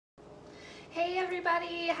Hey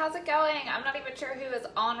everybody, how's it going? I'm not even sure who is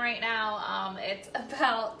on right now. It's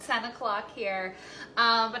about 10 o'clock here,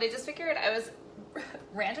 but I just figured I was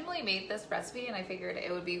randomly made this recipe and I figured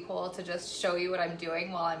it would be cool to just show you what I'm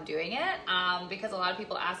doing while I'm doing it, because a lot of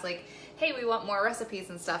people ask like, hey, we want more recipes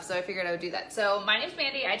and stuff, so I figured I would do that. So my name's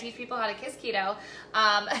Mandy, I teach people how to kiss keto,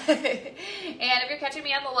 and if you're catching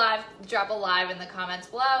me on the live, drop a live in the comments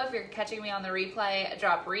below. If you're catching me on the replay,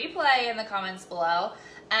 drop replay in the comments below,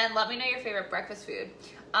 and let me know your favorite breakfast food.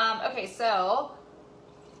 Okay, so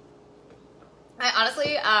I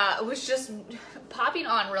honestly was just popping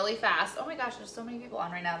on really fast. Oh my gosh, there's so many people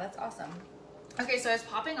on right now. That's awesome. Okay, so I was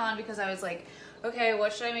popping on because I was like, okay,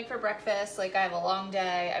 what should I make for breakfast? Like, I have a long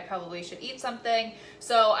day. I probably should eat something.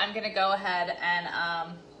 So I'm going to go ahead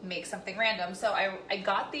and make something random. So I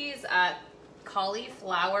got these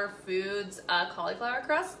cauliflower foods cauliflower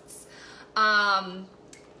crusts.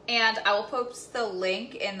 And I will post the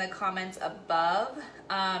link in the comments above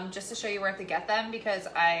just to show you where to get them, because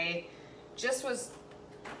I just was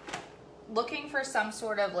looking for some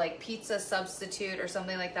sort of like pizza substitute or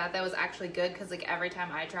something like that that was actually good, because like every time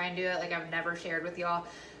I try and do it, like I've never shared with y'all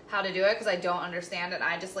how to do it because I don't understand it.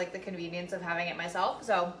 I just like the convenience of having it myself.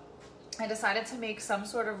 So I decided to make some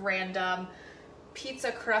sort of random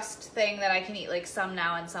pizza crust thing that I can eat like some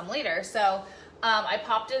now and some later. So I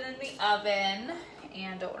popped it in the oven,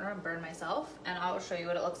 and don't want to burn myself, and I'll show you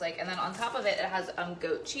what it looks like. And then on top of it, it has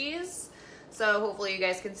goat cheese. So hopefully you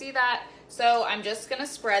guys can see that. So I'm just gonna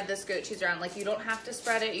spread this goat cheese around. Like, you don't have to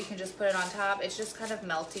spread it, you can just put it on top. It's just kind of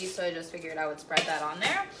melty, so I just figured I would spread that on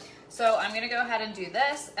there. So I'm gonna go ahead and do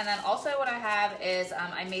this. And then also what I have is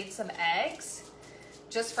I made some eggs.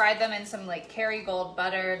 Just fried them in some like Kerrygold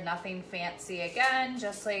butter, nothing fancy again,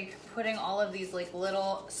 just like putting all of these like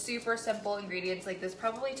little super simple ingredients. Like, this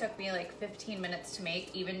probably took me like 15 minutes to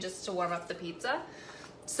make, even just to warm up the pizza.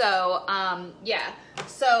 So yeah,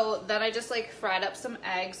 so then I just like fried up some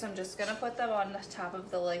eggs. I'm just gonna put them on the top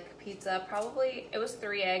of the like pizza. Probably, it was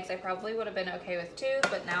 3 eggs. I probably would have been okay with 2,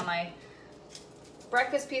 but now my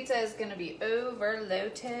breakfast pizza is gonna be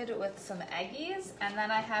overloaded with some eggies. And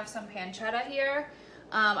then I have some pancetta here.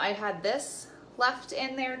 I had this left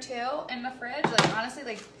in there too in the fridge. Like, honestly,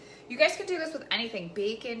 like, you guys could do this with anything,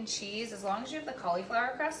 bacon, cheese, as long as you have the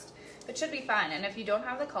cauliflower crust, it should be fine. And if you don't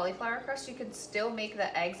have the cauliflower crust, you can still make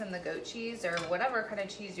the eggs and the goat cheese or whatever kind of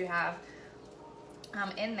cheese you have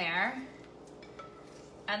in there.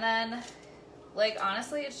 And then, like,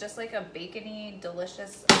 honestly, it's just like a bacony,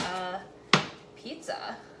 delicious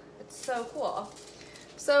pizza. It's so cool.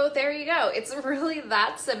 So there you go. It's really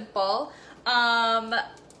that simple.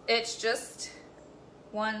 It's just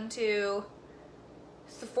 1, 2,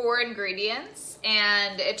 4 ingredients,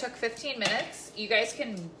 and it took 15 minutes. You guys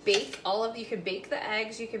can bake you can bake the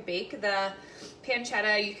eggs, you can bake the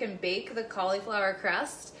pancetta, you can bake the cauliflower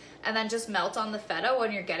crust, and then just melt on the feta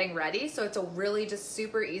when you're getting ready. So it's a really just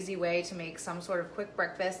super easy way to make some sort of quick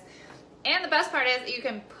breakfast. And the best part is you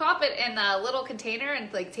can pop it in a little container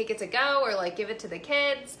and like take it to go, or like give it to the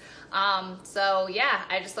kids. So yeah,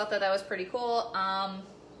 I just thought that that was pretty cool.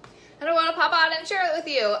 And I want to pop on and share it with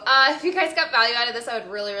you. If you guys got value out of this, I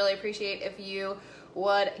would really, really appreciate if you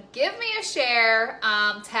would give me a share,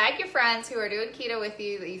 tag your friends who are doing keto with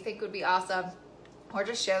you that you think would be awesome, or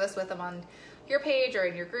just share this with them on your page or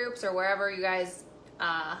in your groups or wherever you guys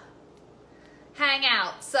hang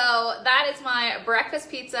out. So that is my breakfast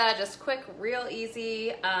pizza, just quick, real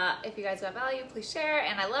easy. If you guys got value, please share,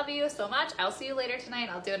 and I love you so much. I'll see you later tonight.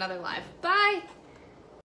 I'll do another live. Bye.